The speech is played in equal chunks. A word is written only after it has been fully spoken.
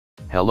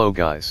Hello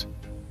guys.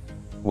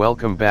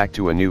 Welcome back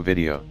to a new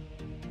video.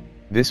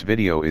 This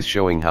video is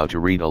showing how to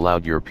read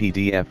aloud your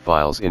PDF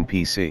files in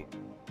PC.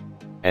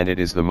 And it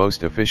is the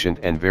most efficient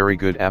and very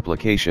good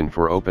application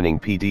for opening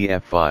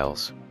PDF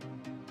files.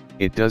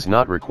 It does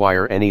not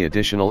require any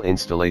additional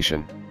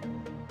installation.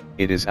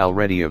 It is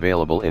already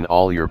available in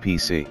all your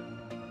PC.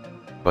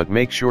 But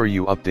make sure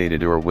you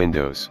updated your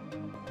Windows.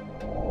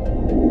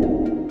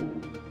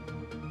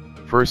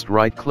 First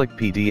right-click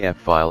PDF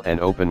file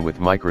and open with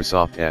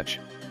Microsoft Edge.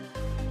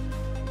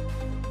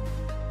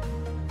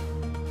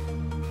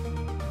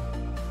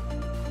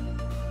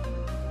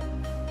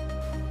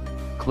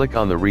 Click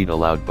on the Read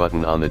Aloud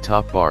button on the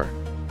top bar.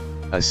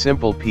 A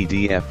simple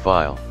PDF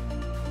file.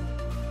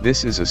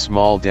 This is a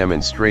small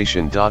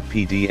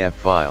demonstration.pdf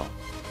file.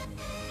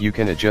 You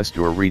can adjust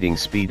your reading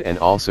speed and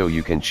also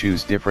you can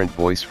choose different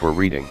voice for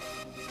reading.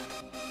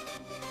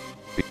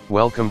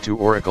 Welcome to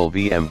Oracle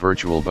VM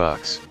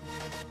VirtualBox.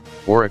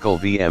 Oracle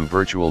VM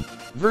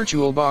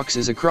VirtualBox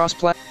is a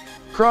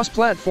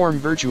cross-platform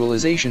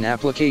virtualization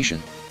application.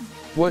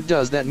 What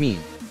does that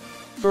mean?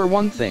 For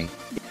one thing,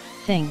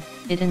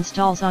 it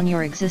installs on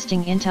your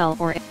existing Intel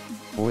or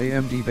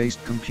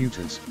AMD-based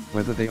computers,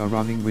 whether they are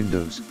running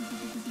Windows.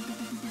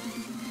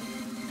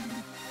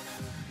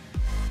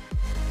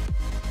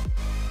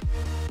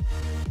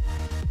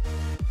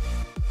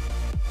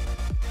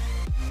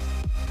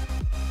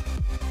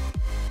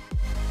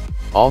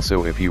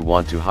 Also, if you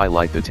want to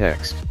highlight the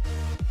text,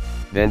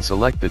 then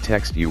select the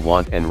text you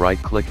want and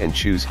right-click and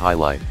choose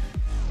Highlight.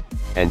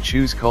 And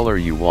choose color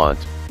you want.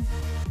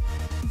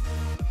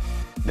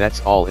 That's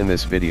all in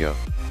this video.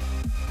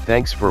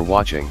 Thanks for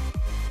watching.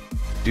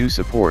 Do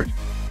support.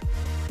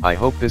 I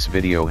hope this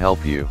video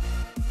help you.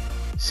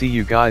 See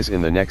you guys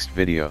in the next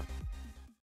video.